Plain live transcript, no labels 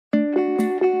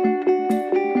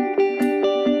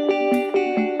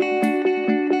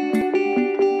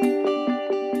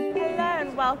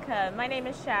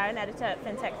Sharon, editor at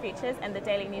FinTech Futures and the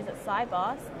Daily News at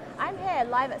Cyboss. I'm here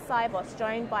live at Cyboss,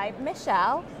 joined by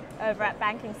Mishal over at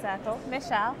Banking Circle.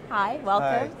 Mishal, hi, welcome.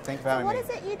 Hi, thank you for having me. What is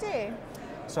it you do?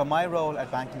 So my role at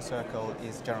Banking Circle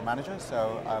is General Manager,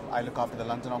 so I look after the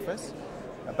London office.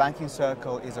 Banking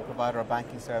Circle is a provider of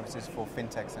banking services for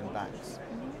fintechs and banks.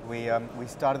 We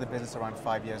started the business around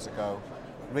 5 years ago,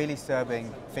 really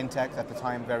serving fintechs at the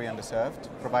time very underserved,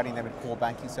 providing them with core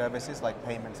banking services like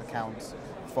payments, accounts,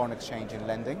 foreign exchange and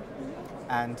lending.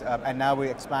 And now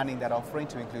we're expanding that offering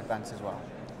to include banks as well.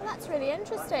 Well, that's really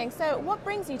interesting. So what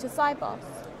brings you to Cyboss?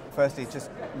 Firstly,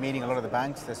 just meeting a lot of the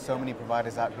banks. There's so many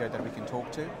providers out here that we can talk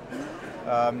to.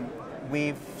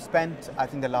 We've spent, I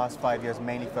think, the last 5 years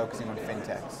mainly focusing on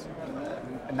fintechs.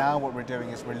 Now what we're doing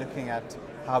is we're looking at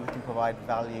how we can provide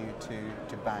value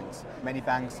to banks. Many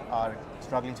banks are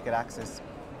struggling to get access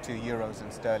to euros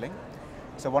and sterling.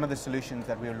 So one of the solutions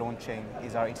that we're launching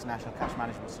is our international cash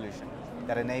management solution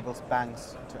that enables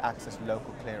banks to access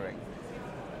local clearing,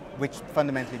 which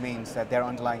fundamentally means that their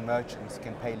underlying merchants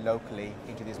can pay locally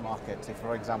into these markets. If,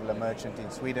 for example, a merchant in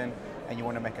Sweden and you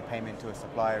want to make a payment to a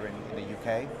supplier in the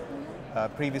UK,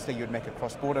 previously you'd make a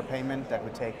cross-border payment that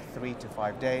would take 3 to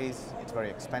 5 days. It's very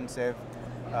expensive.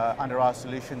 Under our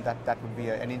solution, that would be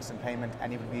an instant payment,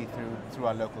 and it would be through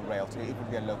our local rail, so it would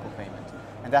be a local payment.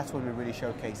 And that's what we're really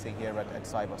showcasing here at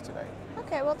Cyboss today.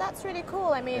 Okay, well that's really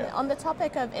cool. I mean, on the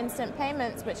topic of instant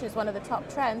payments, which is one of the top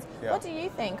trends, what do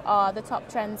you think are the top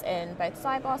trends in both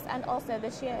Cyboss and also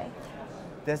this year?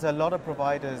 There's a lot of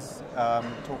providers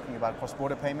talking about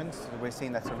cross-border payments. We're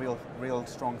seeing that's a real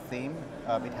strong theme.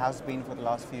 It has been for the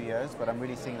last few years, but I'm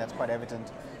really seeing that's quite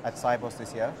evident at Cyboss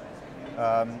this year.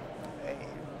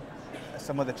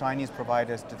 Some of the Chinese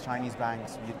providers, the Chinese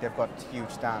banks, they've got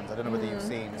huge stands. I don't know whether you've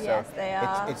seen. Yes, so they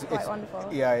are. It's quite wonderful.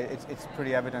 Yeah, it's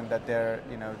pretty evident that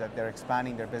they're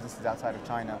expanding their businesses outside of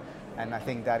China, and I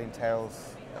think that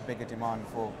entails a bigger demand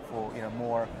for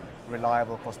more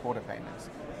reliable cross-border payments.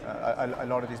 A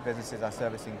lot of these businesses are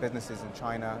servicing businesses in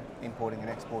China, importing and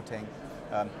exporting.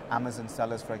 Amazon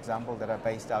sellers, for example, that are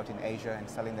based out in Asia and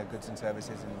selling their goods and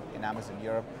services in Amazon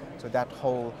Europe. So that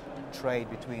whole trade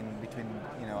between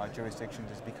our jurisdictions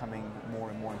is becoming more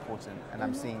and more important, and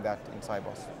I'm seeing that in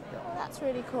Cyboss. Yeah. Well, that's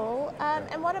really cool.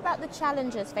 And what about the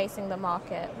challenges facing the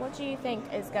market? What do you think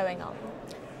is going on?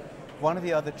 One of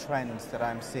the other trends that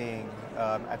I'm seeing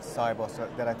at Cyboss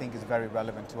that I think is very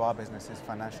relevant to our business is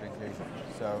financial inclusion.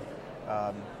 So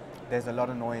there's a lot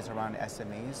of noise around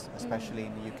SMEs, especially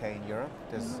in the UK and Europe.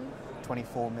 There's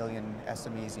 24 million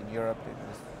SMEs in Europe,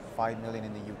 there's 5 million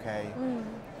in the UK,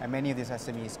 and many of these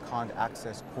SMEs can't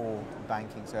access core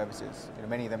banking services.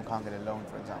 Many of them can't get a loan,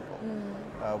 for example.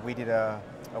 We did a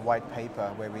white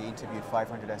paper where we interviewed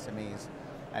 500 SMEs,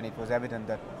 and it was evident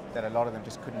that a lot of them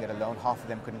just couldn't get a loan. Half of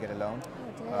them couldn't get a loan,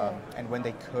 and when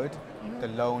they could, the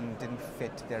loan didn't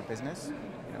fit their business.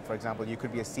 For example, you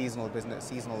could be a seasonal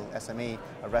SME,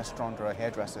 a restaurant or a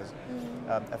hairdresser.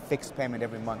 A fixed payment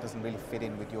every month doesn't really fit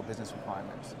in with your business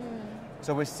requirements.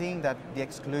 So we're seeing that the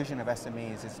exclusion of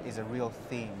SMEs is a real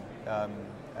theme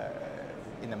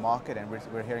in the market, and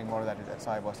we're hearing more of that at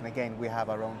Cyboss. And again, we have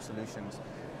our own solutions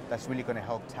that's really going to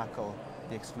help tackle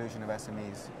the exclusion of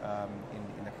SMEs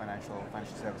in the financial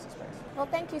services space. Well,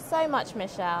 thank you so much,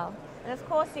 Mishal. And of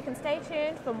course, you can stay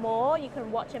tuned for more. You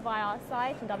can watch it via our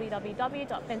site on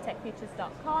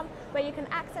www.fintechfutures.com, where you can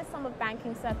access some of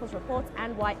Banking Circle's reports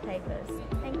and white papers.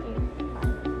 Thank you.